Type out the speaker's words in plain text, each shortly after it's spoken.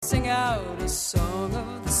sing out a song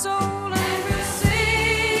of the soul. And we'll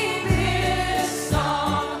sing this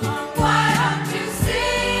song. Why don't you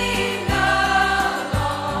sing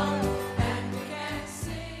along? And we can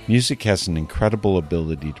sing. Music has an incredible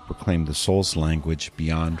ability to proclaim the soul's language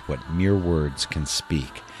beyond what mere words can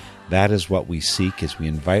speak. That is what we seek as we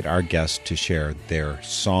invite our guests to share their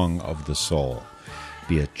song of the soul.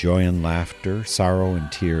 Be it joy and laughter, sorrow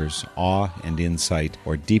and tears, awe and insight,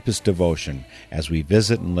 or deepest devotion, as we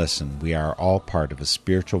visit and listen, we are all part of a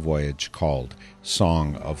spiritual voyage called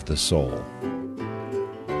Song of the Soul.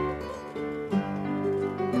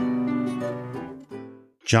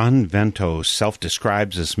 John Vento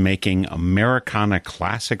self-describes as making Americana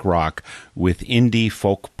classic rock with indie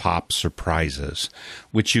folk pop surprises,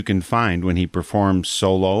 which you can find when he performs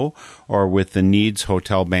solo or with the Needs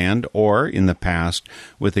Hotel Band or, in the past,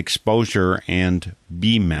 with Exposure and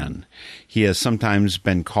B-Men. He has sometimes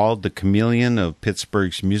been called the chameleon of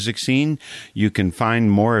Pittsburgh's music scene. You can find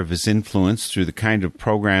more of his influence through the kind of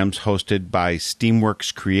programs hosted by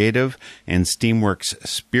Steamworks Creative and Steamworks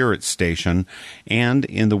Spirit Station, and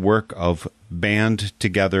in the work of Band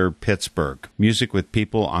Together Pittsburgh, music with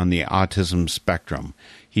people on the autism spectrum.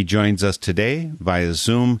 He joins us today via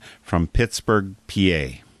Zoom from Pittsburgh,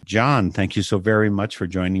 PA. John, thank you so very much for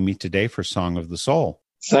joining me today for Song of the Soul.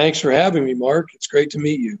 Thanks for having me, Mark. It's great to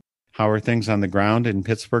meet you. How are things on the ground in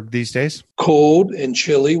Pittsburgh these days? Cold and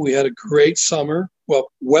chilly. We had a great summer,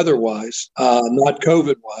 well, weather-wise, not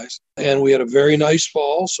COVID-wise. And we had a very nice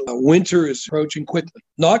fall. So winter is approaching quickly.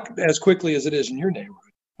 Not as quickly as it is in your neighborhood.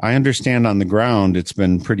 I understand on the ground it's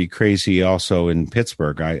been pretty crazy also in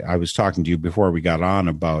Pittsburgh. I was talking to you before we got on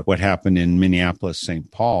about what happened in Minneapolis,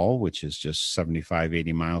 St. Paul, which is just 75,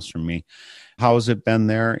 80 miles from me. How has it been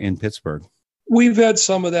there in Pittsburgh? We've had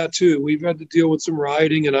some of that, too. We've had to deal with some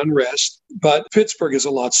rioting and unrest, but Pittsburgh is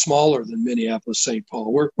a lot smaller than Minneapolis, St.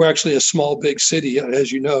 Paul. We're actually a small, big city.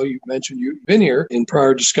 As you know, you've mentioned you've been here in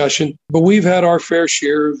prior discussion, but we've had our fair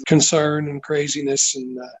share of concern and craziness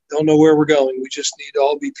and don't know where we're going. We just need to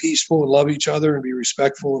all be peaceful and love each other and be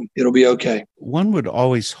respectful, and it'll be okay. One would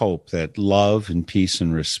always hope that love and peace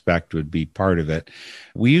and respect would be part of it.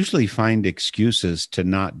 We usually find excuses to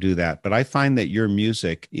not do that, but I find that your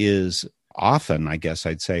music is often, I guess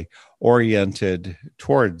I'd say, oriented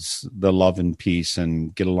towards the love and peace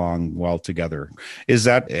and get along well together. Is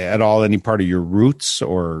that at all any part of your roots,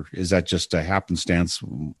 or is that just a happenstance,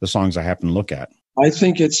 the songs I happen to look at? I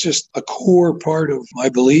think it's just a core part of my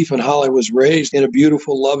belief and how I was raised in a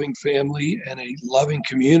beautiful, loving family and a loving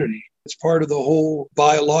community. It's part of the whole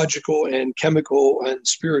biological and chemical and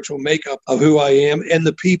spiritual makeup of who I am and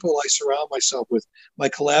the people I surround myself with. My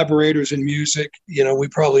collaborators in music, we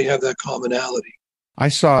probably have that commonality. I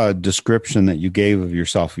saw a description that you gave of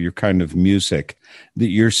yourself, your kind of music.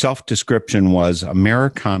 Your self-description was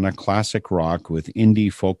Americana classic rock with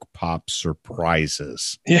indie folk pop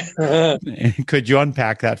surprises. Yeah. Could you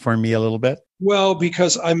unpack that for me a little bit? Well,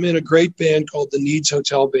 because I'm in a great band called the Needs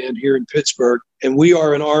Hotel Band here in Pittsburgh, and we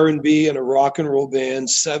are an R&B and a rock and roll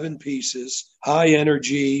band, 7 pieces, high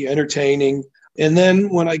energy, entertaining. And then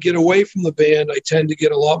when I get away from the band, I tend to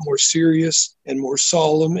get a lot more serious and more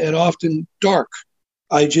solemn and often dark.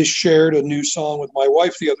 I just shared a new song with my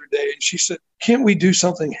wife the other day, and she said, "Can't we do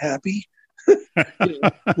something happy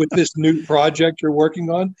with this new project you're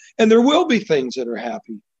working on?" And there will be things that are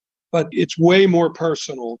happy, but it's way more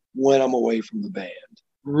personal when I'm away from the band.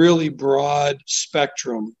 Really broad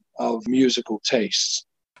spectrum of musical tastes.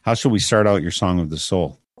 How should we start out your Song of the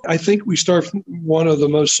Soul? I think we start from one of the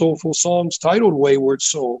most soulful songs titled Wayward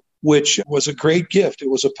Soul, which was a great gift. It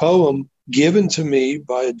was a poem given to me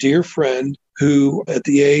by a dear friend who at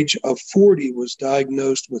the age of 40 was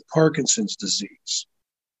diagnosed with Parkinson's disease.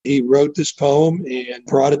 He wrote this poem and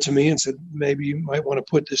brought it to me and said, maybe you might want to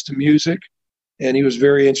put this to music. And he was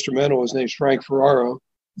very instrumental. His name's Frank Ferraro,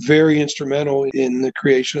 very instrumental in the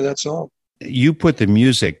creation of that song. You put the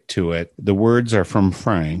music to it. The words are from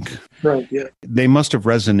Frank. Right, yeah. They must have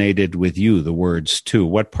resonated with you, the words, too.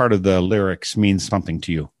 What part of the lyrics means something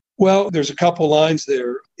to you? Well, there's a couple lines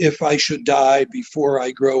there. If I should die before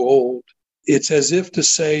I grow old. It's as if to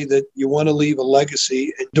say that you want to leave a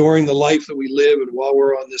legacy. And during the life that we live and while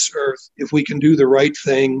we're on this earth, if we can do the right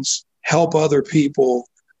things, help other people,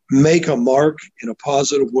 make a mark in a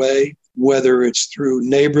positive way, whether it's through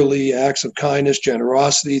neighborly acts of kindness,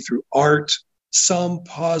 generosity, through art, some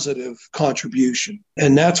positive contribution.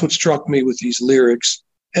 And that's what struck me with these lyrics.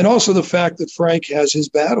 And also the fact that Frank has his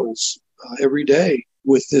battles every day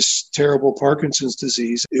with this terrible Parkinson's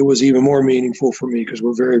disease. It was even more meaningful for me because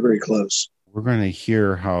we're very, very close. We're going to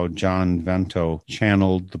hear how John Vento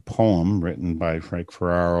channeled the poem written by Frank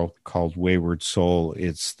Ferraro called Wayward Soul.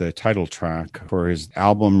 It's the title track for his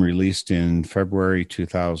album released in February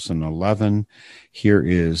 2011. Here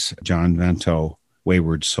is John Vento,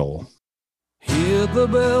 Wayward Soul. Hear the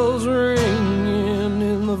bells ringing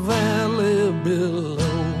in the valley below.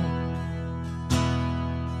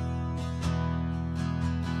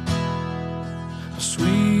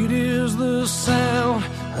 Sweet is the sound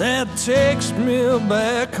that takes me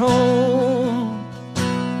back home.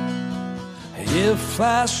 If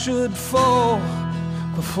I should fall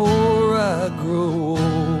before I grow old,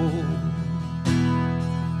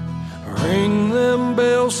 ring them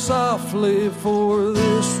bells softly for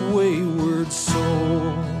this wayward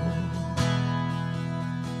soul.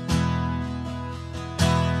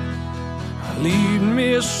 Lead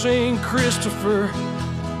me, St. Christopher,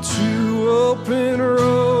 to open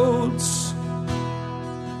roads.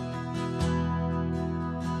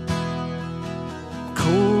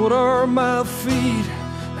 Cold are my feet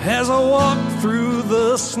as I walk through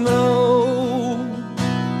the snow.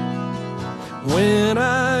 When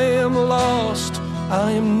I am lost,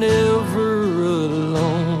 I am never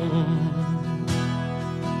alone.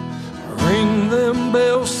 Ring them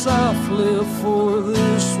bells softly for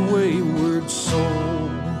this wayward soul.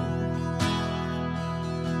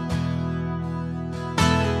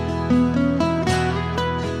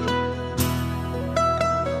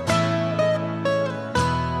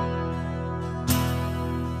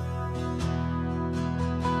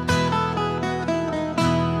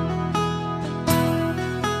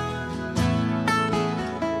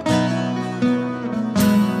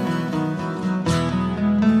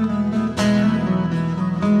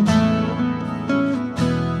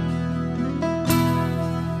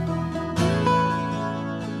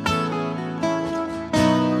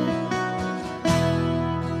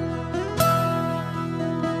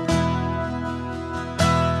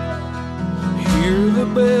 Hear the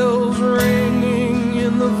bells ringing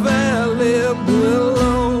in the valley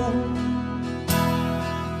below.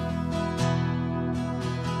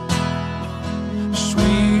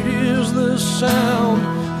 Sweet is the sound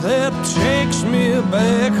that takes me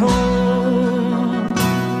back home.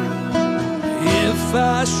 If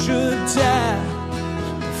I should die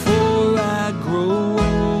before I grow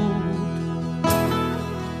old,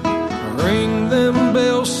 ring them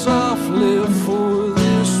bells softly for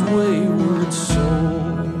this wayward soul.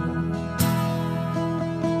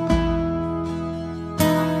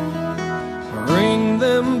 Ring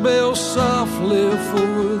them bells softly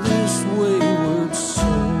for this wayward soul.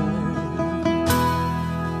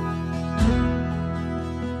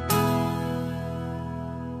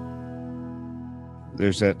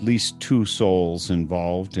 There's at least two souls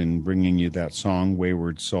involved in bringing you that song,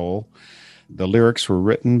 Wayward Soul. The lyrics were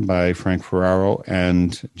written by Frank Ferraro,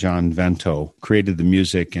 and John Vento created the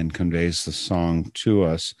music and conveys the song to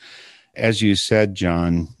us. As you said,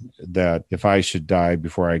 John, that if I should die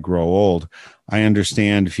before I grow old, I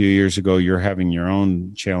understand a few years ago you're having your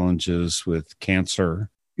own challenges with cancer.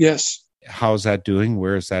 Yes. How's that doing?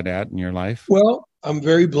 Where is that at in your life? Well, I'm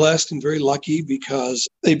very blessed and very lucky because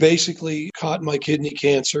they basically caught my kidney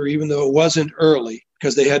cancer, even though it wasn't early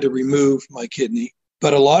because they had to remove my kidney.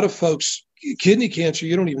 But a lot of folks, kidney cancer,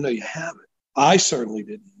 you don't even know you have it. I certainly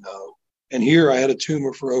didn't know. And here I had a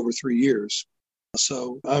tumor for over 3 years.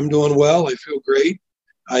 So I'm doing well. I feel great.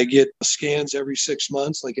 I get scans every 6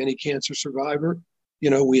 months like any cancer survivor. You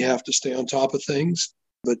know, we have to stay on top of things.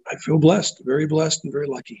 But I feel blessed, very blessed and very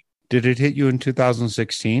lucky. Did it hit you in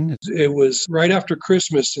 2016? It was right after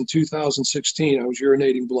Christmas in 2016. I was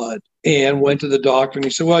urinating blood and went to the doctor and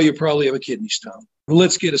he said, well, you probably have a kidney stone.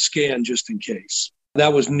 Let's get a scan just in case.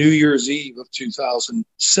 That was New Year's Eve of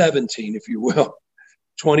 2017, if you will.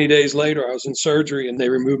 20 days later, I was in surgery and they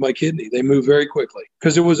removed my kidney. They moved very quickly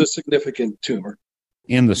because it was a significant tumor.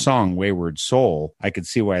 In the song Wayward Soul, I could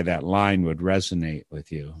see why that line would resonate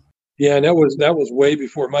with you. Yeah, and that was way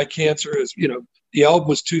before my cancer is, the album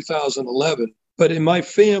was 2011. But in my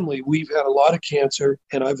family, we've had a lot of cancer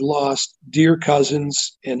and I've lost dear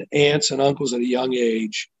cousins and aunts and uncles at a young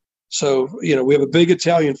age. So, we have a big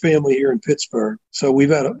Italian family here in Pittsburgh. So we've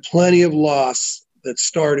had plenty of loss that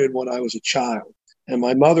started when I was a child. And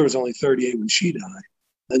my mother was only 38 when she died.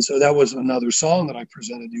 And so that was another song that I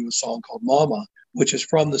presented you, a song called Mama, which is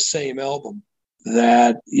from the same album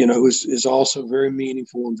that, is also very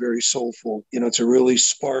meaningful and very soulful. It's a really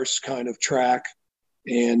sparse kind of track.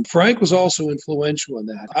 And Frank was also influential in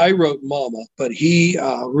that. I wrote Mama, but he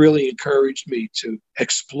really encouraged me to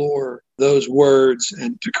explore those words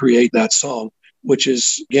and to create that song, which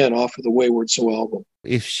is, again, off of the Wayward Soul album.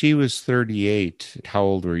 If she was 38, how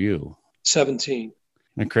old were you? 17.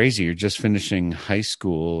 And crazy, you're just finishing high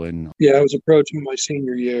school and Yeah, I was approaching my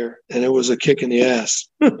senior year, and it was a kick in the ass.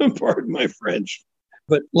 Pardon my French.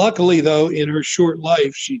 But luckily, though, in her short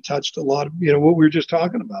life, she touched a lot of, what we were just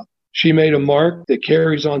talking about. She made a mark that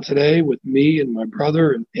carries on today with me and my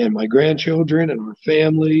brother and my grandchildren and our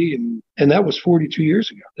family. And that was 42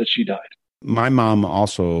 years ago that she died. my mom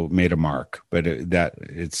also made a mark, but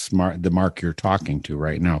the mark you're talking to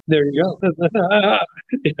right now. There you go.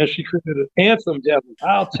 Yeah, she created an anthem, Devin.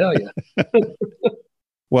 I'll tell you.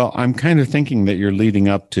 Well, I'm kind of thinking that you're leading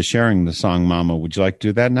up to sharing the song Mama. Would you like to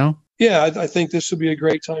do that now? Yeah, I think this would be a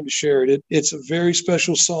great time to share it. It's a very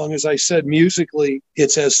special song. As I said, musically,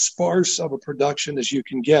 it's as sparse of a production as you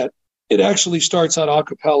can get. It actually starts out a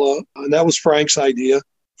cappella, and that was Frank's idea,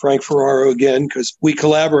 Frank Ferraro again, because we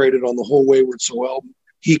collaborated on the whole Wayward Soul album.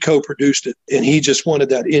 He co-produced it, and he just wanted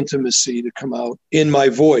that intimacy to come out in my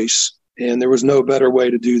voice. And there was no better way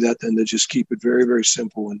to do that than to just keep it very, very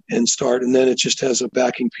simple and start. And then it just has a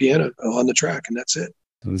backing piano on the track, and that's it.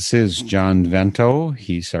 This is John Vento.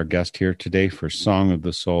 He's our guest here today for Song of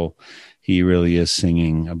the Soul. He really is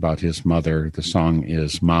singing about his mother. The song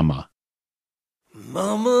is Mama.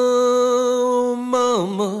 Mama, oh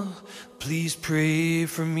mama, please pray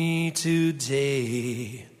for me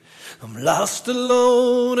today. I'm lost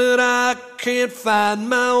alone and I can't find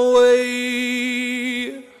my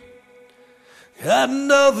way. Got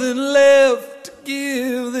nothing left to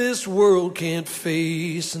give, this world can't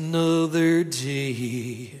face another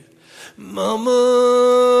day.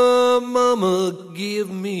 Mama, mama, give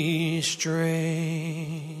me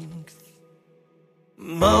strength.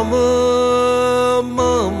 Mama,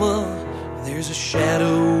 mama, there's a shadow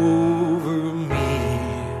over me.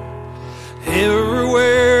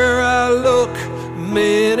 Everywhere I look,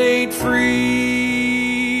 men ain't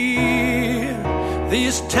free.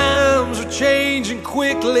 These times are changing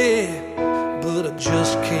quickly, but I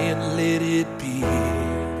just can't let it be.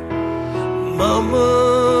 Mama,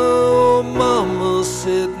 oh mama,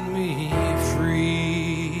 set me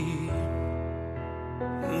free.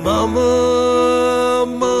 Mama,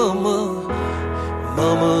 mama,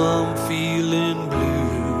 I'm feeling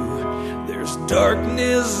blue. There's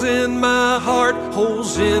darkness in my heart,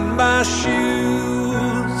 holes in my shoes.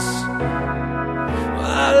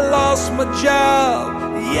 I lost my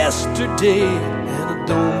job yesterday, and I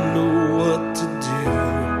don't know what to do.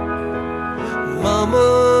 Mama,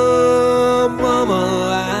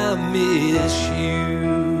 I miss you.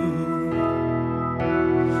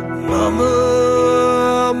 Mama,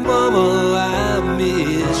 I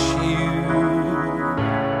miss you.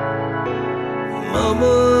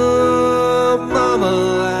 Mama,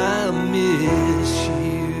 I miss you.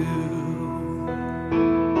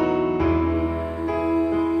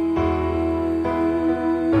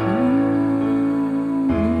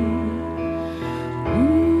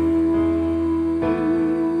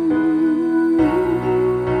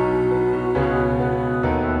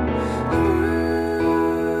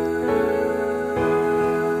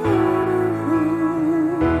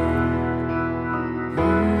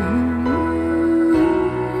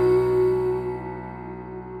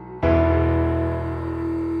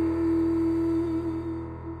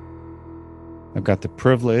 I've got the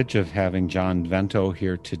privilege of having John Vento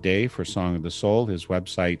here today for Song of the Soul. His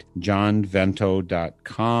website,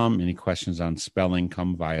 johnvento.com. Any questions on spelling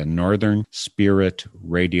come via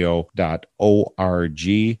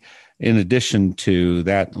northernspiritradio.org. In addition to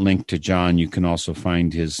that link to John, you can also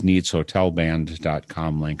find his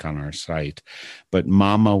needshotelband.com link on our site. But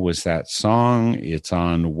Mama was that song. It's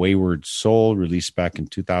on Wayward Soul, released back in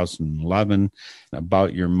 2011,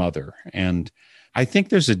 about your mother. And I think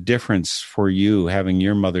there's a difference for you having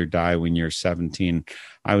your mother die when you're 17.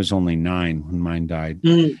 I was only 9 when mine died.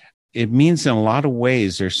 It means in a lot of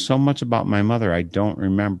ways, there's so much about my mother I don't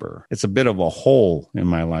remember. It's a bit of a hole in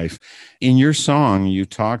my life. In your song, you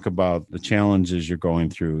talk about the challenges you're going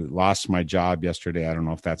through. Lost my job yesterday. I don't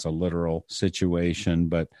know if that's a literal situation,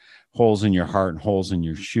 but holes in your heart and holes in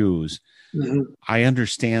your shoes. Mm-hmm. I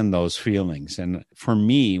understand those feelings. And for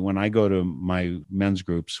me, when I go to my men's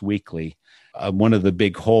groups weekly, one of the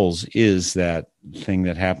big holes is that thing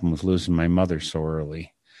that happened with losing my mother so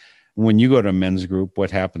early. When you go to a men's group,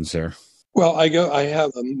 what happens there? Well, I have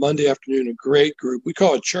a Monday afternoon, a great group. We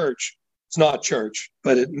call it church. It's not church,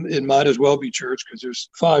 but it might as well be church because there's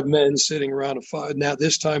 5 men sitting around a fire. Now,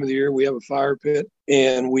 this time of the year, we have a fire pit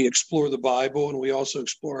and we explore the Bible and we also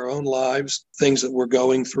explore our own lives, things that we're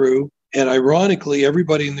going through. And ironically,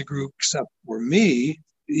 everybody in the group except for me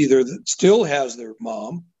either still has their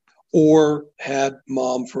mom or had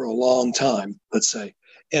mom for a long time, let's say.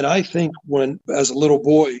 And I think as a little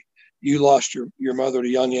boy, You lost your mother at a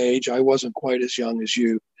young age. I wasn't quite as young as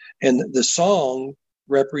you. And the song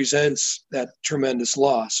represents that tremendous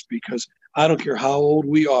loss, because I don't care how old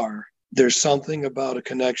we are, there's something about a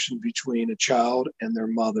connection between a child and their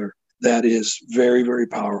mother that is very, very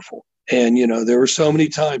powerful. And, there were so many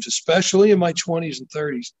times, especially in my 20s and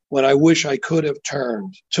 30s, when I wish I could have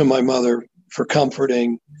turned to my mother for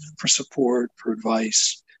comforting, for support, for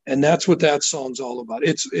advice. And that's what that song's all about.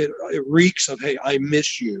 It reeks of, hey, I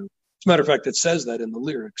miss you. As a matter of fact, it says that in the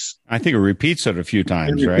lyrics. I think it repeats it a few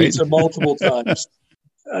times, It right? repeats it multiple times.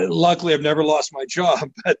 Luckily, I've never lost my job,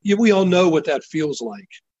 but we all know what that feels like.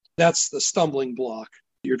 That's the stumbling block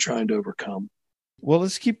you're trying to overcome. Well,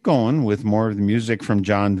 let's keep going with more of the music from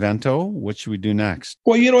John Vento. What should we do next?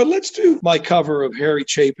 Well, let's do my cover of Harry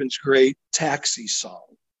Chapin's great Taxi song.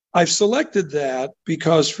 I've selected that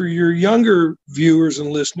because for your younger viewers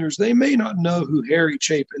and listeners, they may not know who Harry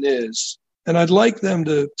Chapin is. And I'd like them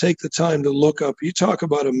to take the time to look up. You talk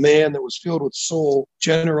about a man that was filled with soul,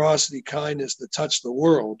 generosity, kindness that touched the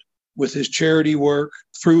world with his charity work,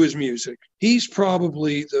 through his music. He's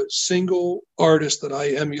probably the single artist that I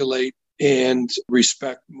emulate and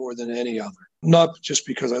respect more than any other. Not just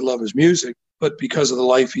because I love his music, but because of the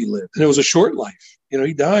life he lived. And it was a short life.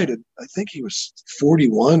 He died at, I think he was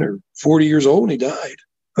 41 or 40 years old when he died.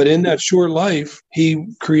 But in that short life, he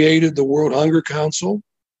created the World Hunger Council.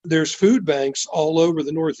 There's food banks all over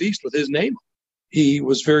the Northeast with his name. He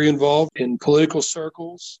was very involved in political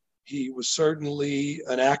circles. He was certainly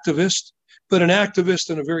an activist, but an activist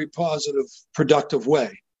in a very positive, productive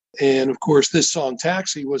way. And of course, this song,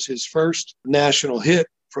 Taxi, was his first national hit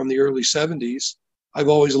from the early 70s. I've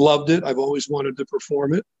always loved it. I've always wanted to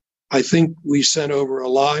perform it. I think we sent over a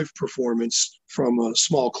live performance from a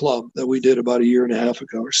small club that we did about a year and a half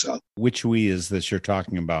ago or so. Which we is this you're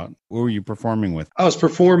talking about? Who were you performing with? I was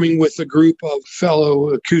performing with a group of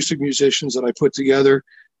fellow acoustic musicians that I put together.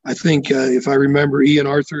 I think, if I remember, Ian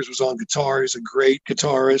Arthurs was on guitar. He's a great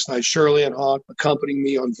guitarist. I had Shirley Ann Hawk accompanying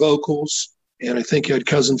me on vocals. And I think I had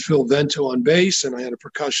cousin Phil Vento on bass, and I had a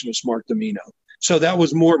percussionist, Mark Domino. So that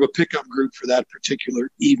was more of a pickup group for that particular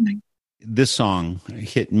evening. This song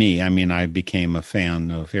hit me. I mean, I became a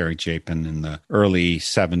fan of Harry Chapin in the early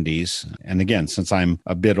 70s. And again, since I'm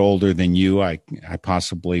a bit older than you, I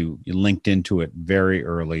possibly linked into it very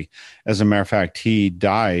early. As a matter of fact, he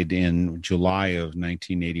died in July of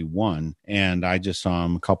 1981, and I just saw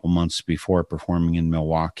him a couple months before performing in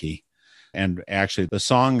Milwaukee. And actually, the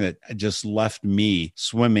song that just left me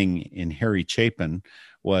swimming in Harry Chapin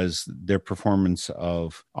was their performance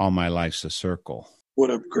of All My Life's a Circle. What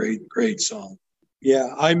a great, great song. Yeah,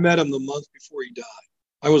 I met him the month before he died.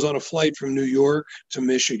 I was on a flight from New York to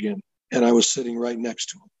Michigan, and I was sitting right next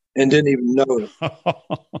to him and didn't even know it.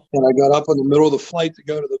 And I got up in the middle of the flight to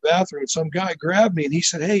go to the bathroom, and some guy grabbed me, and he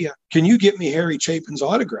said, hey, can you get me Harry Chapin's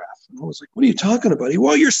autograph? And I was like, what are you talking about?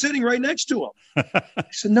 Well, you're sitting right next to him. I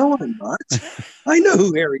said, no, I'm not. I know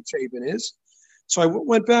who Harry Chapin is. So I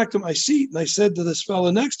went back to my seat, and I said to this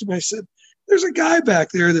fellow next to me, I said, there's a guy back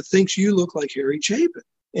there that thinks you look like Harry Chapin.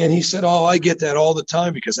 And he said, oh, I get that all the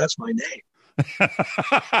time because that's my name.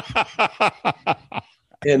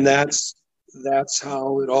 And that's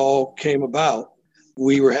how it all came about.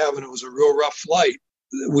 It was a real rough flight.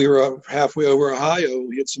 We were halfway over Ohio.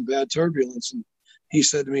 We had some bad turbulence. And he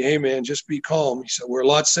said to me, hey, man, just be calm. He said, we're a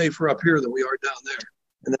lot safer up here than we are down there.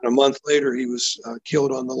 And then a month later, he was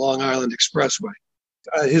killed on the Long Island Expressway.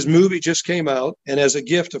 His movie just came out, and as a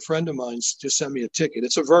gift, a friend of mine just sent me a ticket.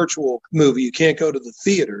 It's a virtual movie. You can't go to the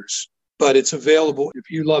theaters, but it's available. If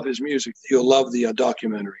you love his music, you'll love the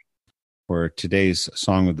documentary. For today's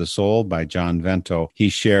Song of the Soul by John Vento, he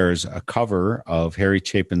shares a cover of Harry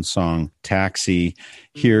Chapin's song, Taxi.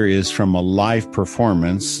 Here is from a live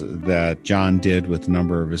performance that John did with a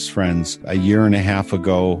number of his friends a year and a half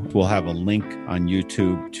ago. We'll have a link on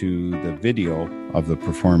YouTube to the video of the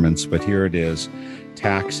performance, but here it is,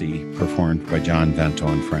 Taxi, performed by John Vento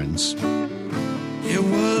and friends. It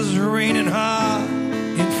was raining hard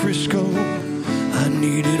in Frisco. I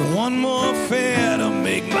needed one more fare to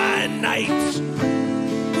make my nights.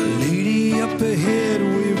 A lady up ahead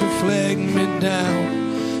waved a flag me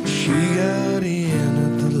down. She got in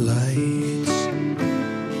at the lights.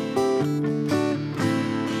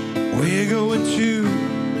 We're going to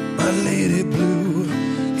my lady blue.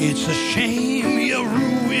 It's a shame you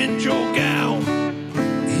ruined your gown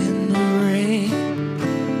in the rain.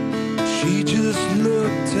 She just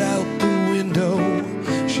looked out the window.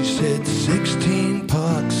 She said 16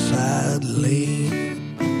 Parkside Lane.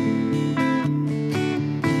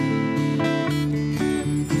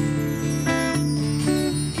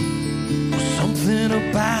 Something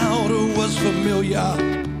about her was familiar.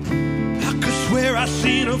 swear I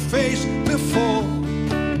seen her face before.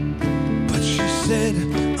 But she said,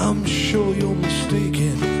 I'm sure you're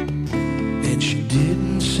mistaken. And she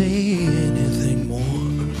didn't say anything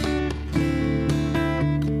more.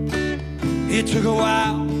 It took a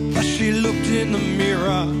while, but she looked in the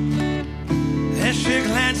mirror. As she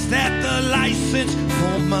glanced at the license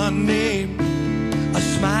for my name, a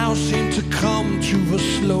smile seemed to come to her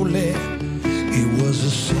slowly. It was a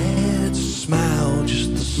sad smile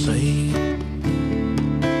just the same.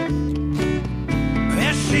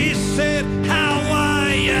 And she said, how are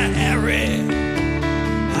you, Harry?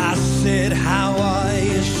 I said, how are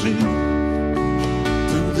you, Sue?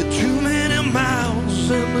 Through the too many miles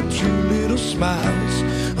and the two little smiles,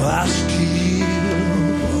 I still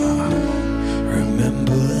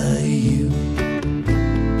remember you.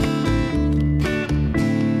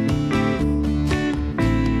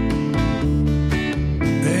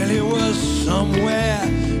 Well, it was somewhere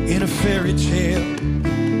in a fairy tale.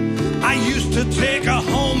 I used to take her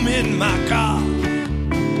home in my car.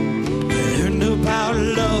 Learned about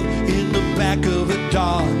love in the back of a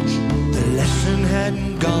Dodge. The lesson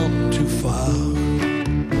hadn't gone too far.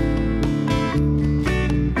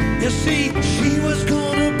 You see, she was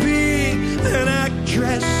gonna be an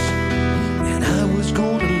actress, and I was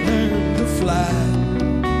gonna learn to fly.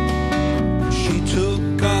 She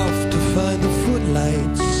took off to find the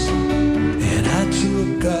footlights, and I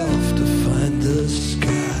took off to find the sky.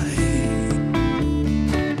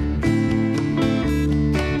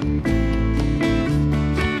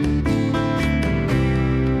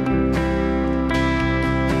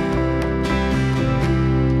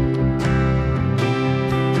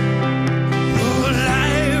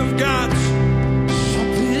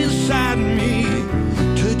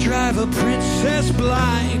 A princess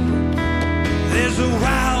blind. There's a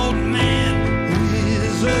wild man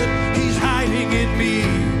wizard, he's hiding in me,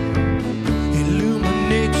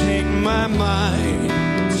 illuminating my mind.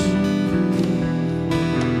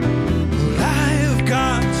 I've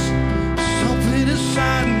got something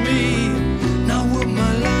inside me, not what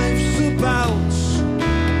my life's about,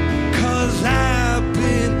 'cause I've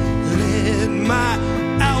been led, my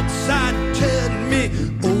outside turned me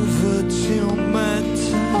over till my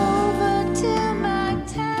time.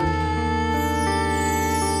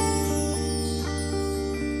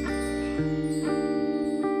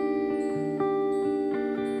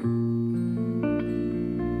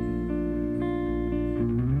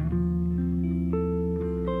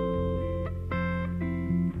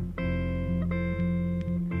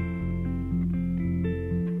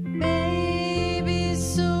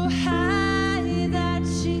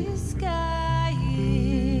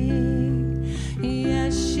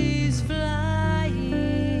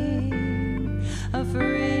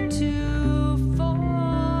 Afraid to fall.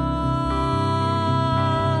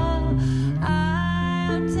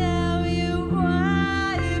 I'll tell you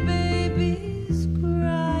why baby's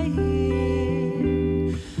crying,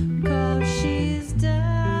 'cause she's dying,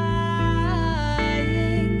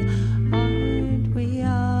 aren't we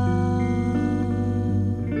all?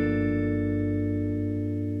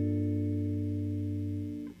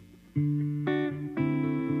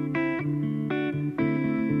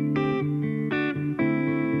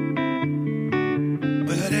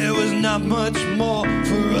 There was not much more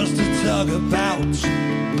for us to talk about.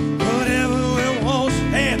 Whatever it was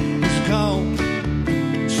and was gone.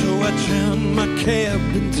 So I turned my cab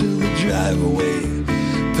into the driveway,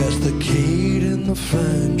 past the gate and the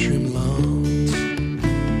fine trim lawns.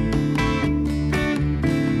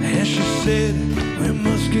 And she said, we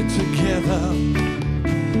must get together,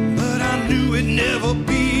 but I knew it'd never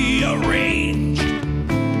be arranged.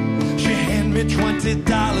 She handed me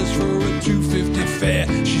 $20 for a $2.50 fare.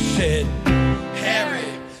 She said,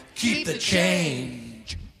 Harry, keep the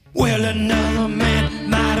change. Well, another man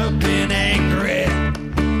might have been angry,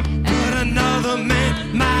 but another man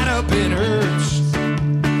might have been hurt,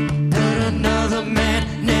 but another man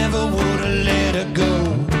never would have let her go.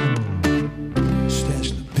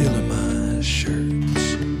 Stashed the bill in my shirts.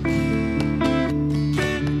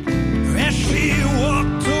 As she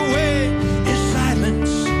walked away in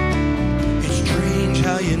silence, it's strange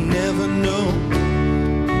how you never know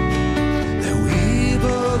that we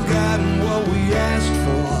both gotten what we asked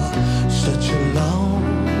for such a long,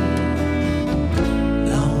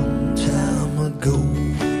 long time ago.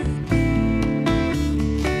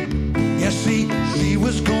 Yeah, see, she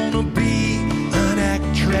was gonna be an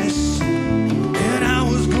actress, and I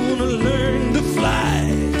was gonna learn to fly.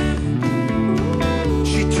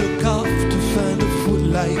 She took off to find the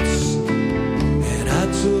footlights, and I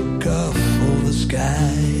took off for the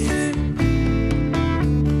sky.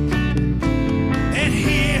 And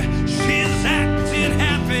here she's at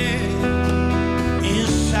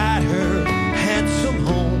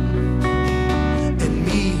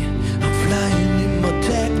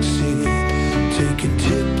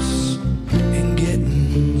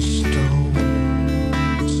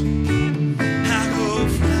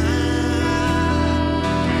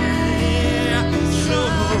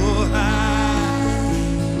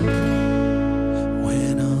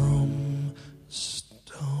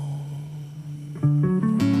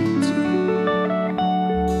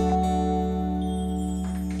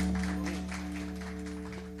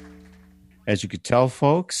As you could tell,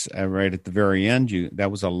 folks, right at the very end,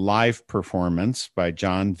 that was a live performance by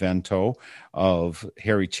John Vento of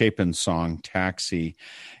Harry Chapin's song Taxi.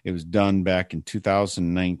 It was done back in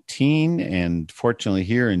 2019, and fortunately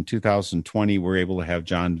here in 2020, we're able to have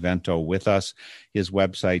John Vento with us. His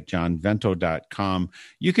website, johnvento.com.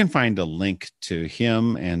 You can find a link to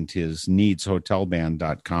him and his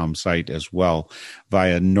needshotelband.com site as well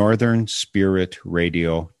via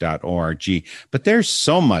northernspiritradio.org. But there's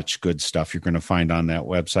so much good stuff you're going to find on that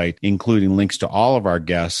website, including links to all of our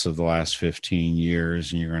guests of the last 15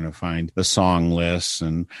 years, and you're going to find the song lists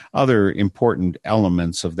and other important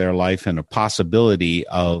elements of their life and a possibility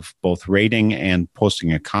of both rating and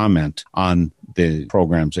posting a comment on the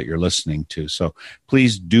programs that you're listening to. So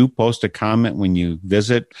please do post a comment when you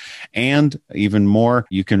visit. And even more,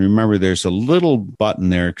 you can remember there's a little button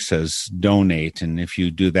there that says donate. And if you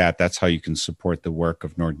do that, that's how you can support the work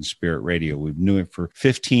of Northern Spirit Radio. We've been doing it for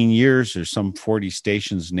 15 years. There's some 40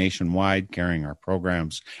 stations nationwide carrying our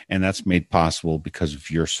programs, and that's made possible because of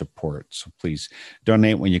your support. So please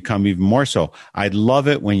donate when you come. Even more so, I'd love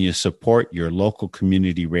it when you support your local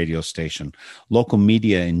community radio station. Local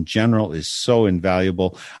media in general is so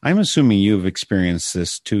invaluable. I'm assuming you've experienced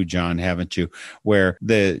this too, John, haven't you? Where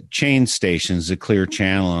the chain stations, the Clear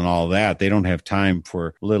Channel and all that, they don't have time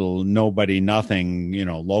for little nobody, nothing,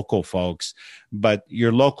 local folks. But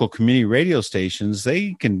your local community radio stations,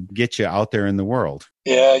 they can get you out there in the world.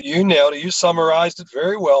 Yeah, you nailed it. You summarized it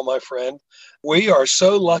very well, my friend. We are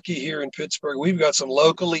so lucky here in Pittsburgh. We've got some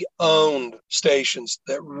locally owned stations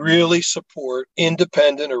that really support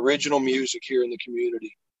independent original music here in the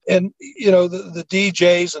community. And, the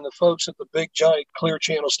DJs and the folks at the big, giant Clear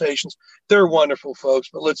Channel stations, they're wonderful folks.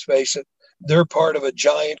 But let's face it, they're part of a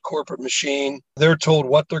giant corporate machine. They're told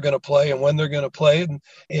what they're going to play and when they're going to play it. And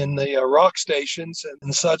in the rock stations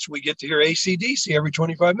and such, we get to hear AC/DC every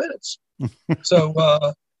 25 minutes. So,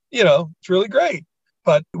 it's really great.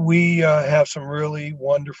 But we have some really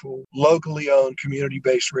wonderful, locally owned,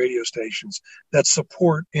 community-based radio stations that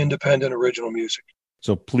support independent original music.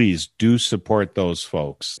 So please do support those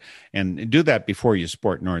folks, and do that before you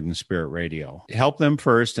support Northern Spirit Radio. Help them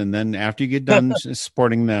first, and then after you get done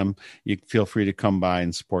supporting them, you feel free to come by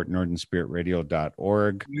and support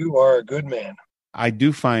northernspiritradio.org. You are a good man. I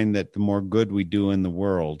do find that the more good we do in the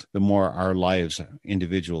world, the more our lives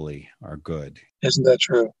individually are good. Isn't that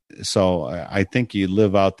true? So I think you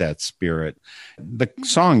live out that spirit. The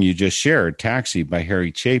song you just shared, Taxi by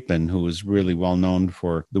Harry Chapin, who was really well known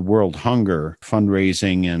for the World Hunger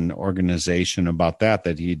fundraising and organization about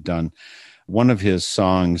that he'd done. One of his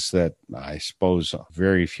songs that I suppose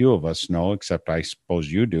very few of us know, except I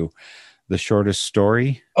suppose you do, The Shortest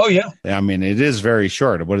Story. Oh, yeah. I mean, it is very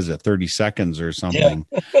short. What is it, 30 seconds or something?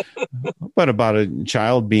 Yeah. But about a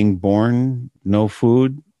child being born, no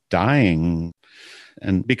food, dying.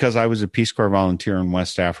 And because I was a Peace Corps volunteer in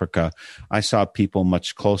West Africa, I saw people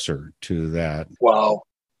much closer to that. Wow.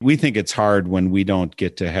 We think it's hard when we don't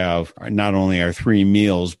get to have not only our 3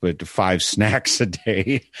 meals, but 5 snacks a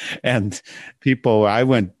day. And people I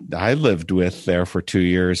lived with there for 2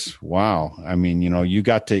 years. Wow. I mean, you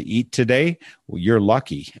got to eat today. Well, you're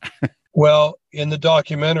lucky. Well, in the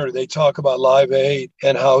documentary, they talk about Live Aid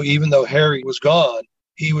and how even though Harry was gone,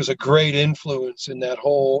 he was a great influence in that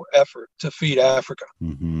whole effort to feed Africa.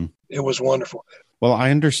 Mm-hmm. It was wonderful. Well,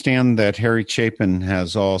 I understand that Harry Chapin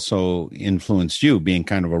has also influenced you, being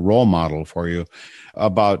kind of a role model for you,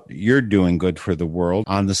 about your doing good for the world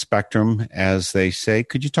on the spectrum, as they say.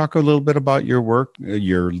 Could you talk a little bit about your work,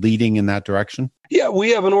 your leading in that direction? Yeah,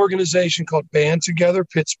 we have an organization called Band Together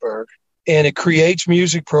Pittsburgh, and it creates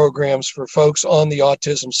music programs for folks on the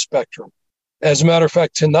autism spectrum. As a matter of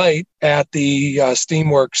fact, tonight at the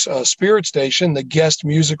Steamworks Spirit Station, the guest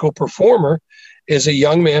musical performer is a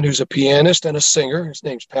young man who's a pianist and a singer. His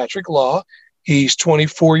name's Patrick Law. He's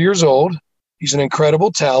 24 years old. He's an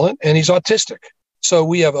incredible talent, and he's autistic. So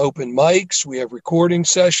we have open mics, we have recording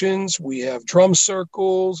sessions, we have drum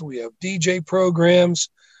circles, we have DJ programs.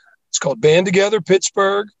 It's called Band Together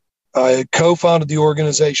Pittsburgh. I co-founded the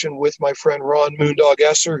organization with my friend Ron Moondog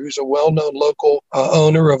Esser, who's a well-known local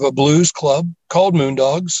owner of a blues club called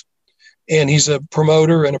Moondogs. And he's a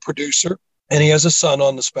promoter and a producer, and he has a son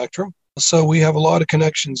on the spectrum. So we have a lot of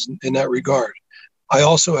connections in that regard. I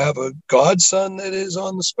also have a godson that is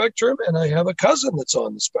on the spectrum, and I have a cousin that's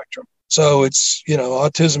on the spectrum. So it's,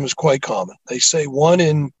 autism is quite common. They say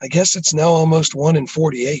I guess it's now almost 1 in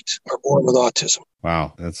 48 are born with autism.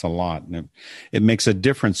 Wow, that's a lot. And it makes a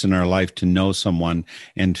difference in our life to know someone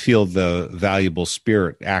and feel the valuable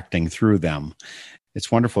spirit acting through them. It's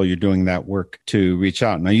wonderful you're doing that work to reach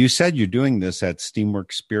out. Now, you said you're doing this at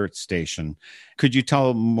Steamworks Spirit Station. Could you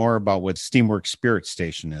tell more about what Steamworks Spirit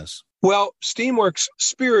Station is? Well, Steamworks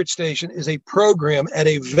Spirit Station is a program at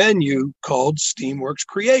a venue called Steamworks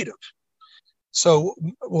Creative. So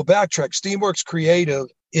we'll backtrack. Steamworks Creative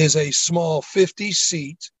is a small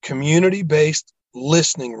 50-seat community-based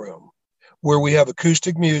listening room where we have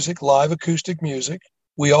acoustic music, live acoustic music.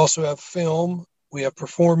 We also have film. We have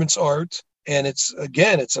performance art. And it's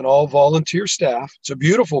an all-volunteer staff. It's a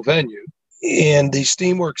beautiful venue. And the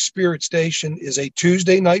Steamworks Spirit Station is a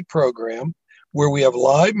Tuesday night program where we have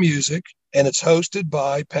live music, and it's hosted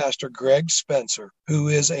by Pastor Greg Spencer, who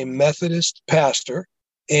is a Methodist pastor.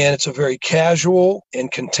 And it's a very casual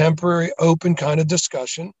and contemporary, open kind of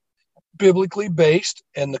discussion, biblically based.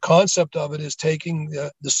 And the concept of it is taking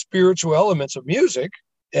the spiritual elements of music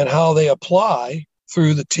and how they apply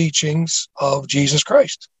through the teachings of Jesus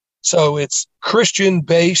Christ. So it's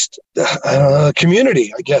Christian-based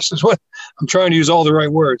community, I guess, is what I'm trying to use all the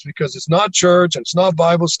right words, because it's not church and it's not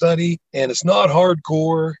Bible study and it's not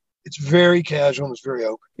hardcore. It's very casual and it's very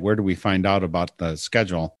open. Where do we find out about the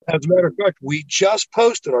schedule? As a matter of fact, we just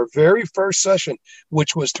posted our very first session,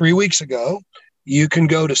 which was 3 weeks ago. You can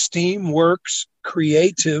go to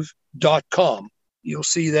steamworkscreative.com. You'll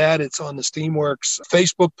see that. It's on the Steamworks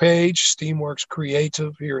Facebook page, Steamworks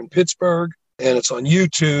Creative here in Pittsburgh. And it's on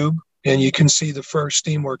YouTube, and you can see the first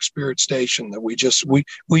Steamworks Spirit Station that we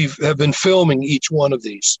have been filming each one of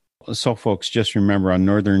these. So, folks, just remember on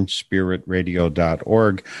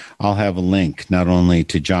northernspiritradio.org, I'll have a link not only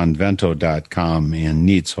to johnvento.com and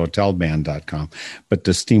needshotelband.com, but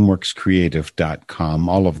to steamworkscreative.com,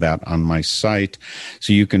 all of that on my site.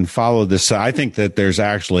 So you can follow this. I think that there's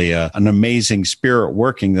actually an amazing spirit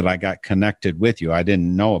working that I got connected with you. I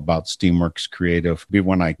didn't know about Steamworks Creative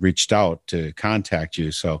when I reached out to contact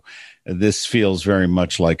you. So this feels very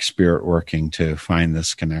much like spirit working to find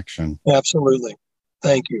this connection. Absolutely.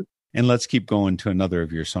 Thank you. And let's keep going to another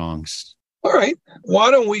of your songs. All right. Why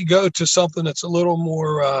don't we go to something that's a little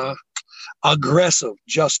more aggressive?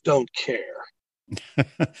 Just Don't Care.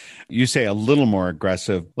 You say a little more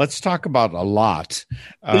aggressive. Let's talk about a lot.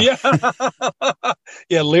 Yeah,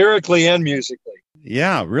 lyrically and musically.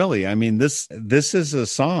 Yeah, really. I mean, this is a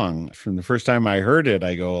song from the first time I heard it.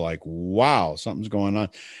 I go like, wow, something's going on.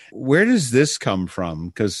 Where does this come from?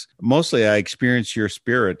 Because mostly I experience your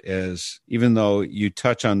spirit as, even though you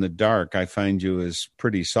touch on the dark, I find you as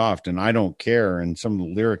pretty soft, and I don't care. And some of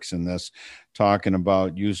the lyrics in this talking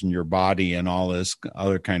about using your body and all this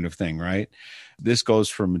other kind of thing, right? This goes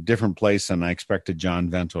from a different place than I expected John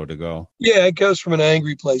Vento to go. Yeah, it goes from an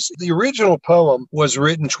angry place. The original poem was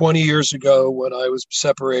written 20 years ago when I was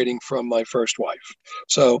separating from my first wife.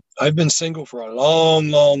 So I've been single for a long,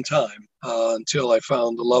 long time until I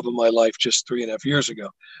found the love of my life just 3.5 years ago.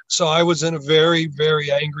 So I was in a very,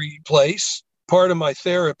 very angry place. Part of my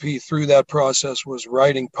therapy through that process was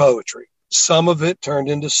writing poetry. Some of it turned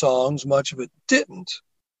into songs, much of it didn't.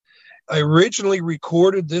 I originally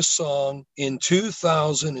recorded this song in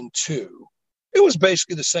 2002. It was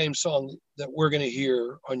basically the same song that we're going to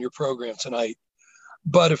hear on your program tonight.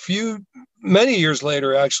 But many years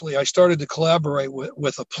later, actually, I started to collaborate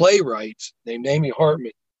with a playwright named Amy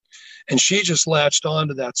Hartman. And she just latched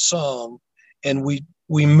onto that song. And we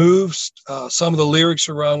moved some of the lyrics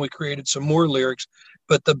around. We created some more lyrics.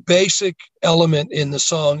 But the basic element in the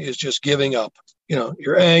song is just giving up. You know,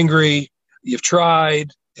 you're angry, you've tried,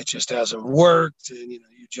 it just hasn't worked, and you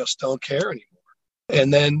just don't care anymore.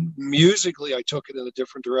 And then musically, I took it in a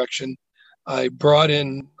different direction. I brought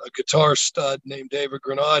in a guitar stud named David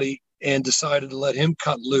Granati and decided to let him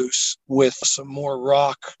cut loose with some more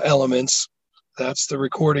rock elements. That's the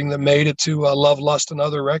recording that made it to Love, Lust, and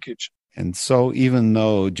Other Wreckage. And so even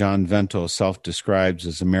though John Vento self-describes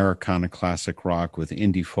as Americana classic rock with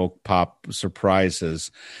indie folk pop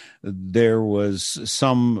surprises, there was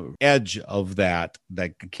some edge of that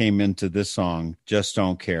came into this song, Just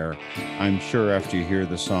Don't Care. I'm sure after you hear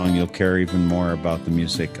the song, you'll care even more about the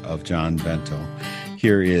music of John Vento.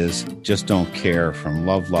 Here is Just Don't Care from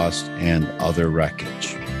Love, Lust, and Other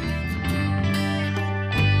Wreckage.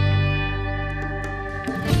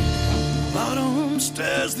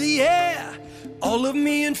 Stirs the air, all of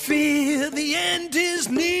me in fear, the end is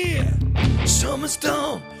near. Summer's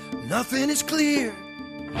done, nothing is clear.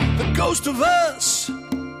 The ghost of us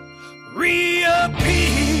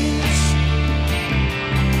reappears.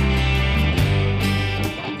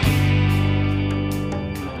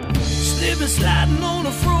 Slipping, sliding on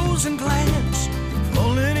a frozen glass,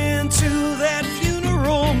 falling into that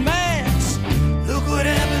funeral mass. Look what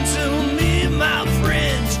happened to me, my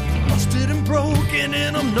friends. Busted and broken,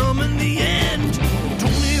 and I'm numb in the end.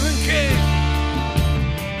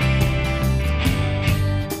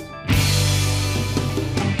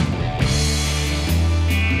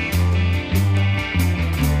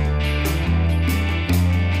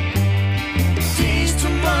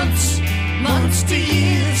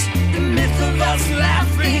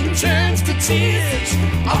 tears.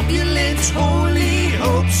 Opulent, holy,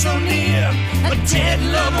 hope so near. A dead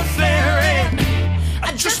love affair, and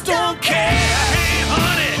I just don't care. Hey,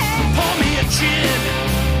 honey, pour me a gin.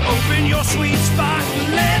 Open your sweet spot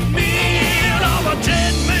and let me in. I'm a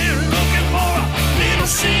dead man looking for a little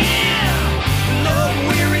sin. Love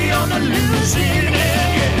weary on the losing end,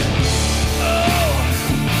 yeah. Oh,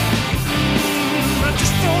 I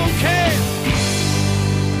just don't care.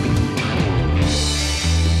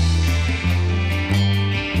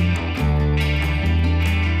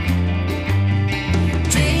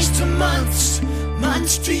 Days to months,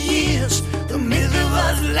 months to years. The myth of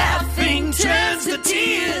us laughing turns to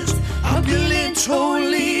tears. Opulent,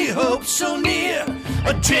 holy, hope so near.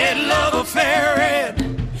 A dead love affair,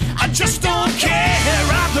 and I just don't care.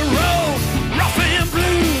 Ride the road, rough and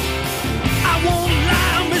blue. I won't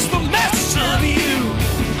lie, I miss the mess of you.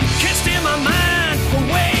 Can't steer my mind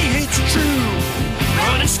away, it's true.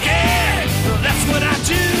 Running scared, that's what I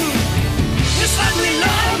do. It's like me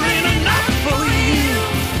loving a night for you.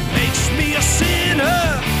 Makes me a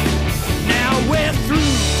sinner. Now we're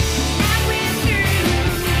through.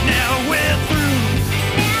 Now we're through.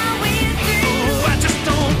 Oh, I just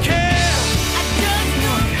don't care.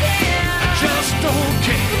 I just don't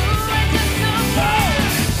care. Oh,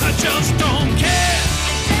 I just don't care.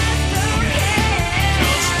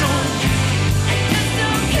 Just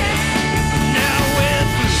don't care. Now we're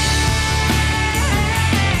through.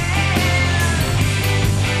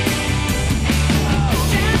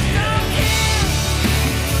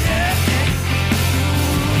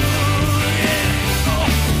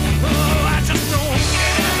 Oh, I just don't care.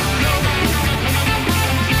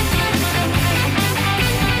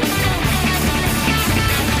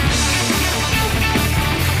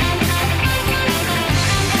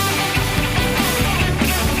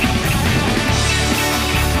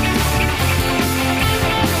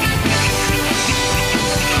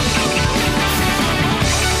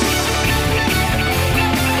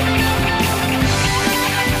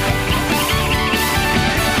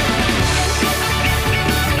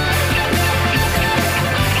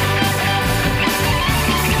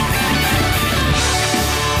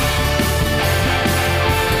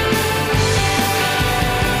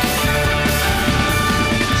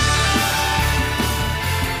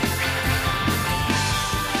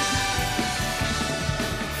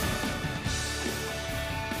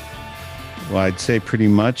 Well, I'd say pretty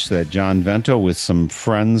much that John Vento, with some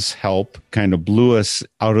friends' help, kind of blew us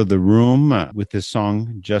out of the room with this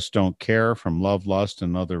song, Just Don't Care, from Love, Lust,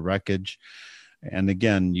 and Other Wreckage. And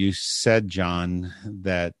again, you said, John,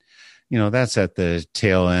 that, you know, that's at the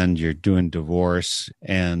tail end. You're doing divorce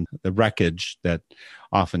and the wreckage that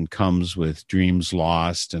often comes with dreams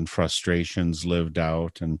lost and frustrations lived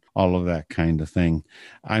out and all of that kind of thing.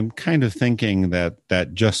 I'm kind of thinking that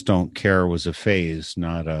Just Don't Care was a phase,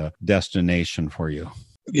 not a destination for you.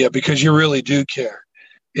 Yeah, because you really do care.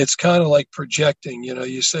 It's kind of like projecting, you know,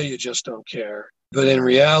 you say you just don't care. But in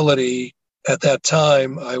reality, at that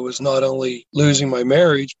time, I was not only losing my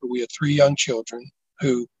marriage, but we had 3 young children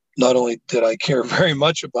who not only did I care very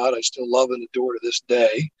much about, I still love and adore to this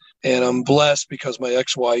day. And I'm blessed because my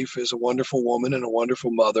ex-wife is a wonderful woman and a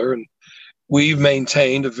wonderful mother. And we've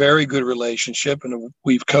maintained a very good relationship, and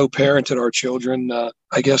we've co-parented our children,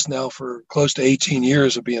 I guess now for close to 18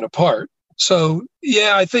 years of being apart. So,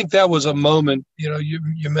 yeah, I think that was a moment. You know,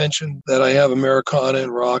 you mentioned that I have Americana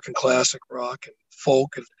and rock and classic rock and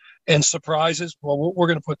folk and surprises. Well, we're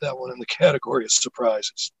going to put that one in the category of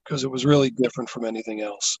surprises because it was really different from anything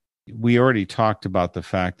else. We already talked about the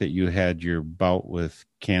fact that you had your bout with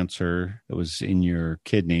cancer that was in your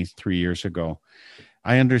kidney 3 years ago.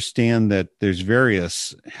 I understand that there's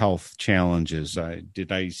various health challenges.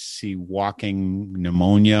 Did I see walking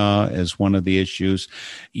pneumonia as one of the issues?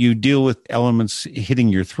 You deal with elements hitting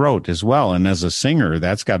your throat as well. And as a singer,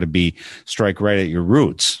 that's got to be strike right at your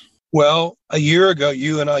roots. Well, a year ago,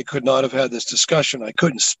 you and I could not have had this discussion. I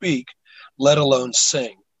couldn't speak, let alone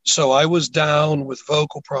sing. So I was down with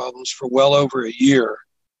vocal problems for well over a year.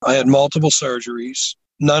 I had multiple surgeries.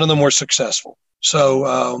 None of them were successful.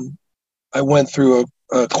 So I went through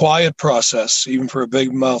a quiet process, even for a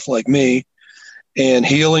big mouth like me, and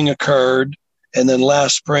healing occurred. And then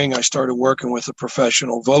last spring, I started working with a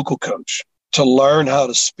professional vocal coach to learn how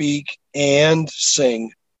to speak and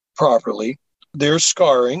sing properly. There's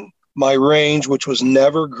scarring. My range, which was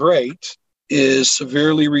never great, is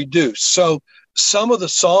severely reduced. So some of the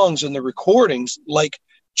songs in the recordings, like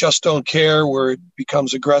Just Don't Care, where it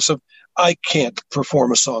becomes aggressive, I can't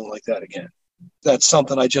perform a song like that again. That's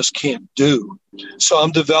something I just can't do. So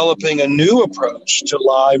I'm developing a new approach to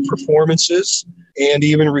live performances and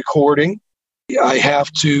even recording. I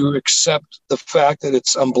have to accept the fact that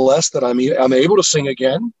I'm blessed that I'm able to sing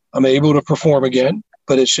again. I'm able to perform again,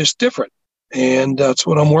 but it's just different. And that's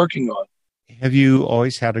what I'm working on. Have you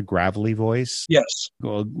always had a gravelly voice? Yes.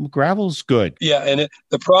 Well, gravel's good. Yeah. And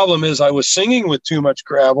the problem is I was singing with too much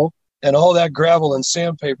gravel, and all that gravel and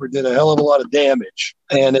sandpaper did a hell of a lot of damage.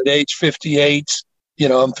 And at age 58,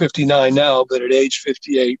 I'm 59 now, but at age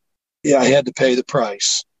 58, I had to pay the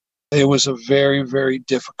price. It was a very, very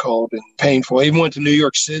difficult and painful. I even went to New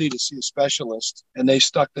York City to see a specialist, and they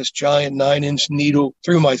stuck this giant 9-inch needle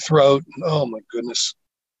through my throat. And, oh, my goodness,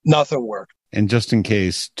 nothing worked. And just in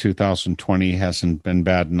case 2020 hasn't been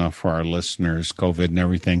bad enough for our listeners, COVID and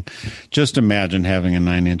everything, just imagine having a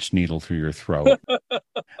 9-inch needle through your throat.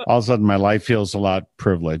 All of a sudden, my life feels a lot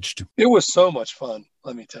privileged. It was so much fun,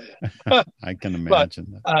 let me tell you. I can imagine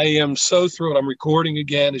that. I am so thrilled. I'm recording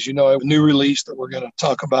again. As you know, I have a new release that we're going to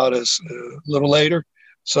talk about a little later.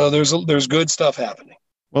 So there's good stuff happening.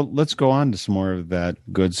 Well, let's go on to some more of that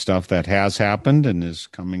good stuff that has happened and is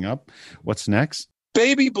coming up. What's next?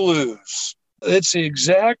 Baby Blues. It's the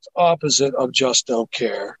exact opposite of Just Don't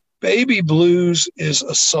Care. Baby Blues is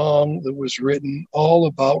a song that was written all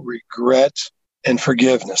about regret and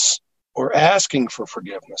forgiveness, or asking for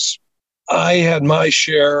forgiveness. I had my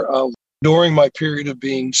share of, during my period of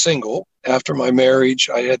being single, after my marriage,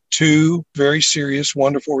 I had 2 very serious,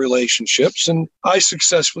 wonderful relationships, and I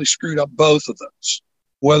successfully screwed up both of those,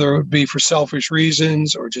 whether it would be for selfish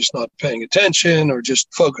reasons or just not paying attention or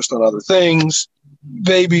just focused on other things.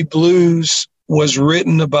 Baby Blues was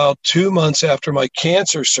written about 2 months after my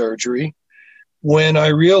cancer surgery, when I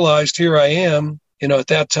realized here I am, at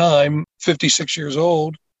that time, 56 years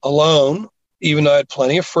old, alone, even though I had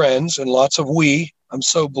plenty of friends and lots of I'm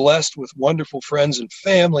so blessed with wonderful friends and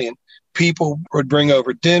family, and people would bring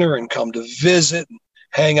over dinner and come to visit and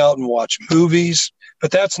hang out and watch movies.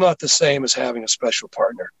 But that's not the same as having a special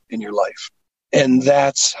partner in your life. And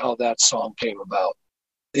that's how that song came about.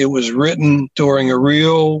 It was written during a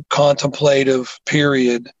real contemplative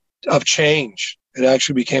period of change. It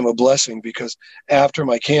actually became a blessing, because after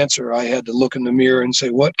my cancer, I had to look in the mirror and say,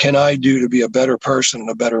 what can I do to be a better person and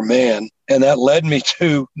a better man? And that led me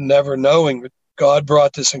to never knowing that God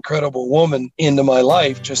brought this incredible woman into my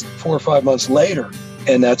life just 4 or 5 months later.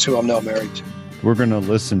 And that's who I'm now married to. We're going to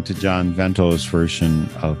listen to John Vento's version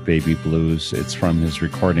of Baby Blues. It's from his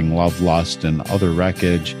recording Love, Lust, and Other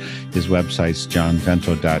Wreckage. His website's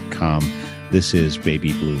johnvento.com. This is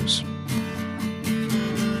Baby Blues.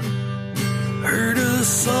 Heard a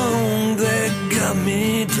song that got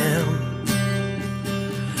me down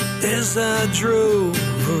as I drove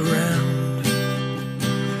around.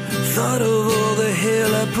 Thought of all the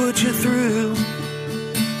hell I put you through.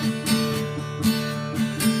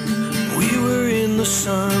 We were in the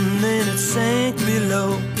sun and it sank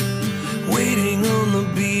below, waiting on the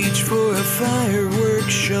beach for a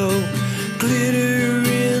fireworks show. Glitter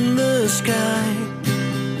in the sky,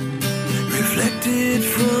 reflected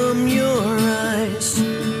from your eyes.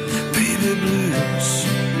 Baby blues,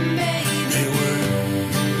 they were.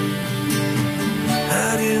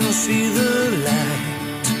 I didn't see the light.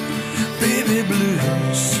 Baby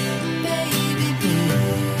blues,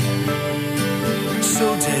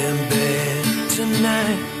 so damn bad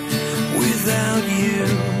tonight without you.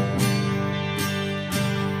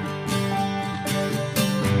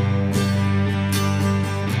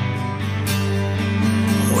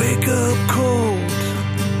 Wake up cold,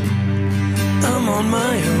 I'm on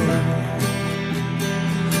my own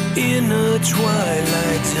in a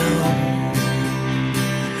twilight zone.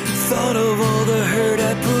 Thought of all the hurt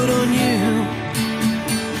I put on you.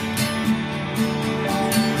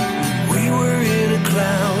 We were in a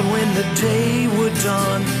cloud when the day would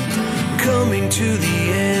dawn, coming to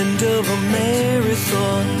the end of a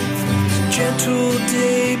marathon. Gentle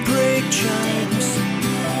daybreak chimes,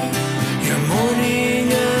 your morning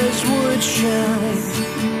eyes would shine.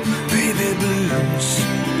 Baby blues,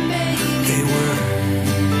 they were.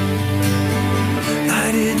 I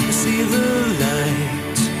didn't see the light.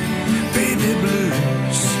 Baby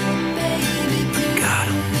blues, got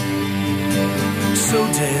 'em so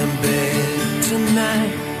damn bad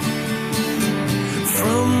tonight.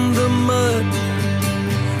 From the mud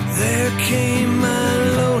there came my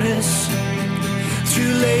lotus,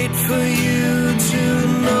 too late for you to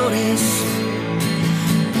notice.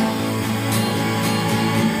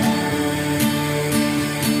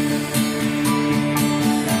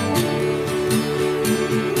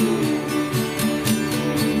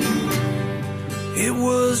 It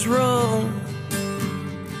was wrong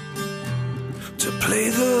to play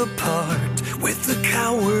the part with the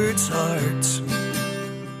coward's heart.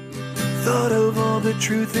 thought of all the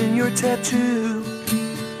truth in your tattoo.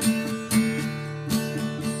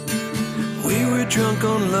 We were drunk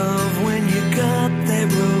on love when you got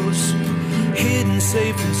that rose, hidden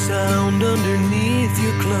safe and sound underneath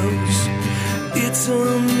your clothes. It's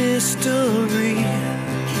a mystery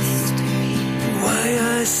why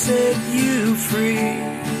I set you free.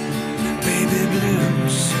 Baby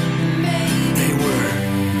blues, they were.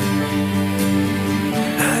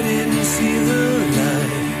 I didn't see the light.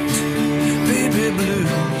 Baby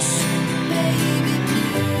blues,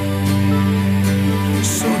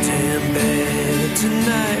 so damn bad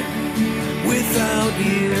tonight without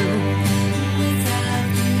you.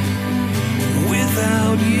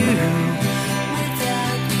 Without you.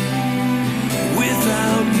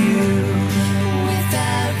 Without you.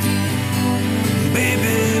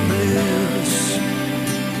 Baby blues.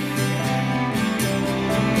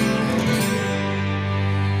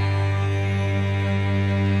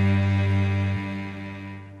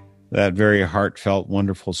 That very heartfelt,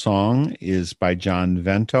 wonderful song is by John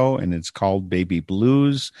Vento, and it's called Baby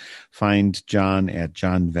Blues. Find John at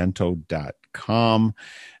johnvento.com,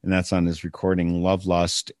 and that's on his recording Love,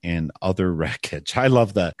 Lust, and Other Wreckage. I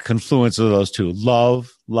love the confluence of those two, love,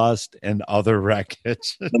 lust, and other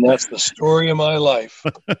wreckage. And that's the story of my life.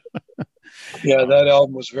 Yeah, that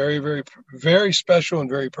album was very, very, very special and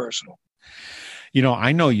very personal. You know,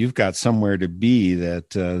 I know you've got somewhere to be that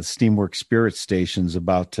Steamworks Spirit Station's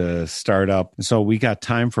about to start up. So we got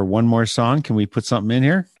time for one more song. Can we put something in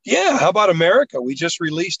here? Yeah, how about America? We just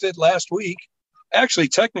released it last week. Actually,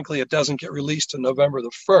 technically, it doesn't get released on November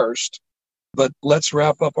the 1st, but let's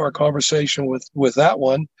wrap up our conversation with that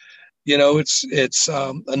one. You know, it's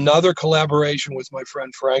another collaboration with my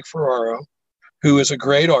friend Frank Ferraro, who is a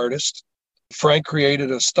great artist. Frank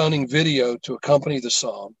created a stunning video to accompany the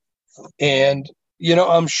song. And, you know,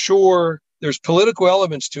 I'm sure there's political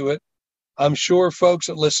elements to it. I'm sure folks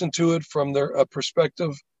that listen to it from their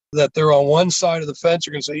perspective that they're on one side of the fence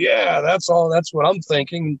are going to say, yeah, that's what I'm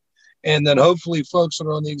thinking. And then hopefully folks that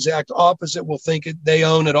are on the exact opposite will think they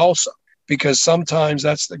own it also, because sometimes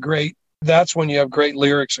that's when you have great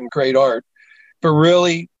lyrics and great art. But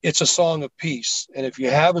really, it's a song of peace. And if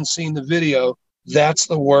you haven't seen the video, that's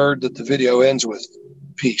the word that the video ends with,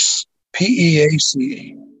 peace,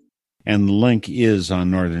 P-E-A-C-E. And the link is on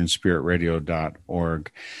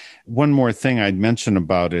northernspiritradio.org. One more thing I'd mention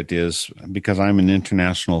about it is, because I'm an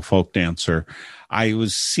international folk dancer, I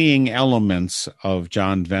was seeing elements of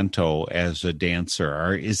John Vento as a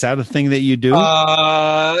dancer. Is that a thing that you do?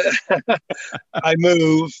 I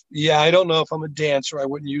move. Yeah, I don't know if I'm a dancer. I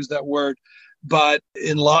wouldn't use that word. But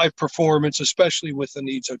in live performance, especially with the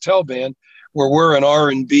Needs Hotel Band, where we're an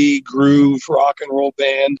R&B, groove, rock and roll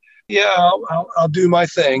band, yeah, I'll do my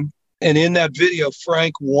thing. And in that video,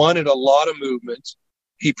 Frank wanted a lot of movement.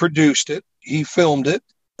 He produced it. He filmed it.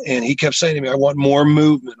 And he kept saying to me, I want more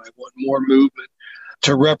movement. I want more movement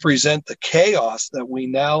to represent the chaos that we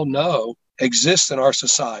now know exists in our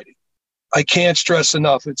society. I can't stress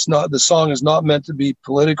enough. The song is not meant to be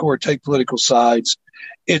political or take political sides.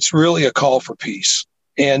 It's really a call for peace.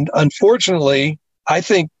 And unfortunately, I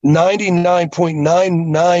think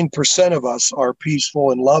 99.99% of us are peaceful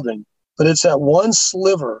and loving. But it's that one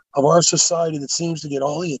sliver of our society that seems to get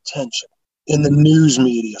all the attention in the news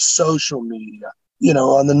media, social media, you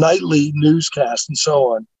know, on the nightly newscast and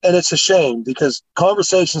so on. And it's a shame, because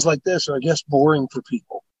conversations like this are, I guess, boring for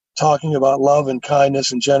people, talking about love and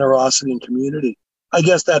kindness and generosity and community. I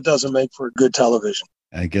guess that doesn't make for good television.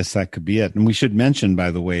 I guess that could be it. And we should mention,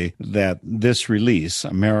 by the way, that this release,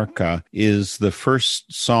 America, is the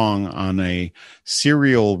first song on a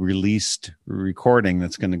serial released recording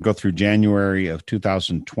that's going to go through January of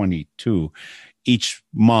 2022. Each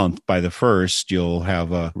month, by the 1st, you'll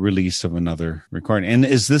have a release of another recording. And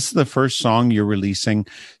is this the first song you're releasing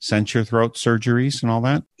since your throat surgeries and all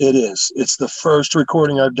that? It is. It's the first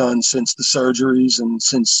recording I've done since the surgeries and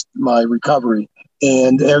since my recovery.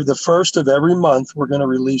 And the first of every month, we're going to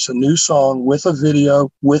release a new song with a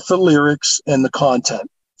video, with the lyrics and the content.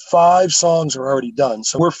 5 songs are already done.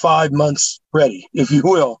 So we're 5 months ready, if you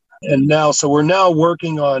will. And we're now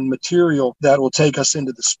working on material that will take us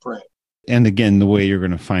into the spring. And again, the way you're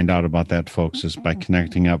going to find out about that, folks, is by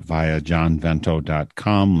connecting up via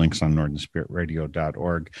johnvento.com, links on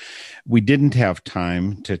northernspiritradio.org. We didn't have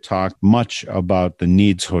time to talk much about the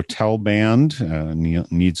Needs Hotel Band,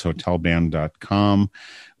 needshotelband.com,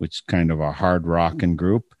 which is kind of a hard rockin'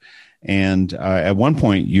 group. And at one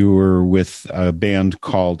point, you were with a band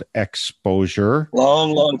called Exposure.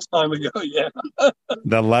 Long time ago, yeah.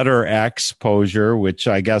 The letter Exposure, which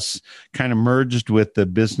I guess kind of merged with the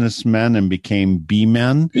Businessmen and became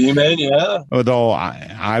B-Men. B-Men, yeah. Although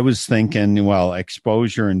I was thinking, well,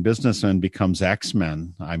 Exposure and Businessmen becomes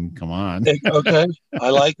X-Men. Come on. Okay, I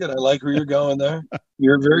like it. I like where you're going there.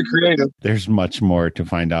 You're very creative. There's much more to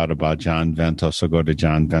find out about John Vento, so go to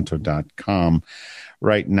johnvento.com.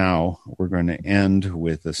 Right now, we're going to end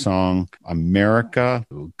with the song America.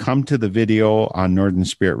 Come to the video on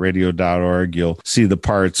northernspiritradio.org. You'll see the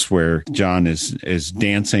parts where John is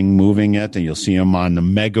dancing, moving it, and you'll see him on the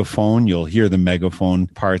megaphone. You'll hear the megaphone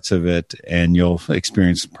parts of it, and you'll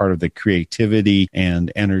experience part of the creativity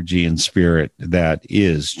and energy and spirit that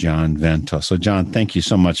is John Vento. So, John, thank you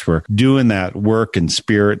so much for doing that work and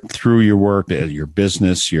spirit through your work, your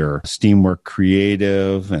business, your Steamwork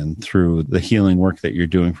Creative, and through the healing work that you're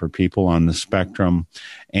doing for people on the spectrum,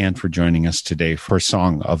 and for joining us today for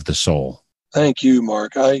Song of the Soul. Thank you,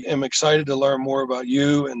 Mark. I am excited to learn more about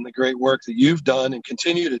you and the great work that you've done and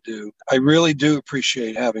continue to do. I really do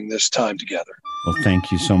appreciate having this time together. Well,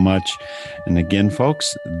 thank you so much. And again,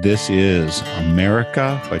 folks, this is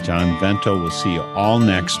America by John Vento. We'll see you all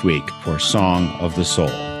next week for Song of the Soul,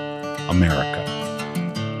 America.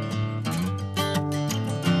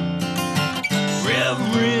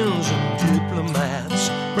 Reverends and diplomats,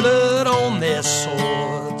 blood on their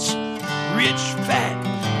swords, rich, fat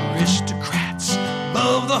aristocrats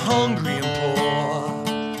above the hungry and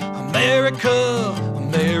poor. America,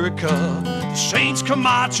 America, the saints come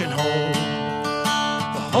marching home.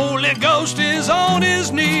 The Holy Ghost is on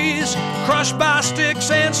his knees, crushed by sticks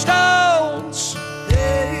and stones.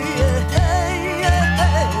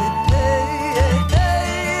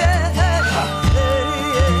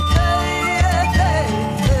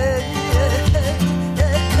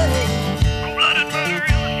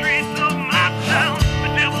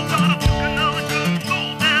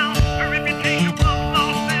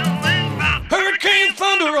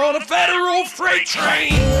 On a federal freight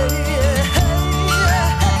train.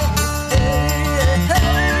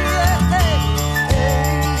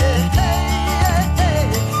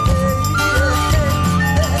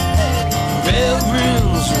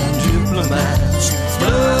 Reverends and diplomats,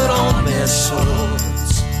 blood on their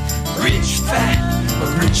swords, rich, fat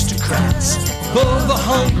aristocrats above the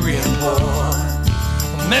hungry and poor.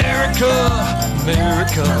 America,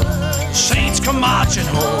 America, saints come marching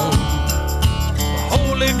home.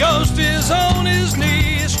 Holy Ghost is on his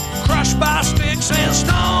knees, crushed by sticks and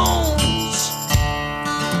stones.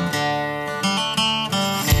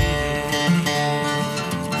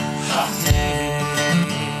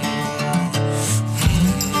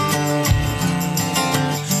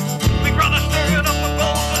 Big brother stirred up the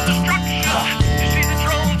bones of destruction. You see the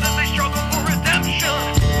drones as they struggle for redemption.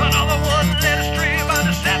 Another one led astray by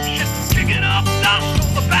deception, kicking up dust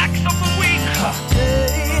on the backs of the weak.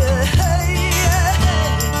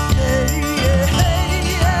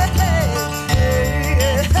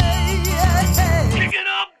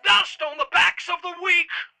 On the backs of the weak.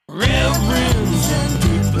 Reverends and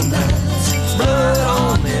diplomats, blood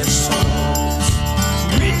on their souls,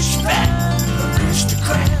 rich, fat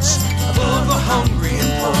aristocrats above the hungry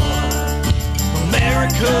and poor.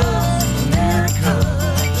 America, America,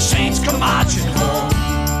 the saints come marching home.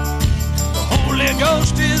 The Holy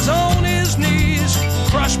Ghost is on his knees,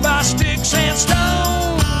 crushed by sticks and stones.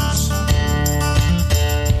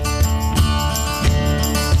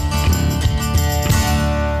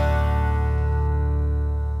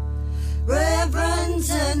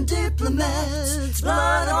 And diplomats,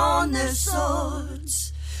 blood on their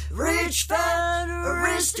swords, rich, fat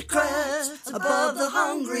aristocrats above the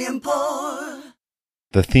hungry and poor.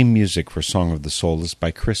 The theme music for Song of the Soul is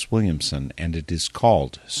by Chris Williamson, and it is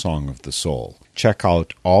called Song of the Soul. Check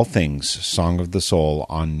out all things Song of the Soul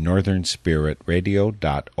on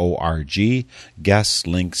northernspiritradio.org, guests,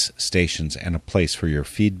 links, stations, and a place for your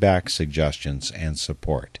feedback, suggestions, and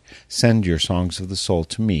support. Send your Songs of the Soul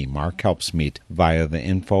to me, Mark Helpsmeet, via the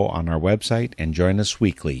info on our website, and join us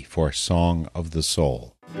weekly for Song of the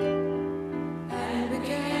Soul.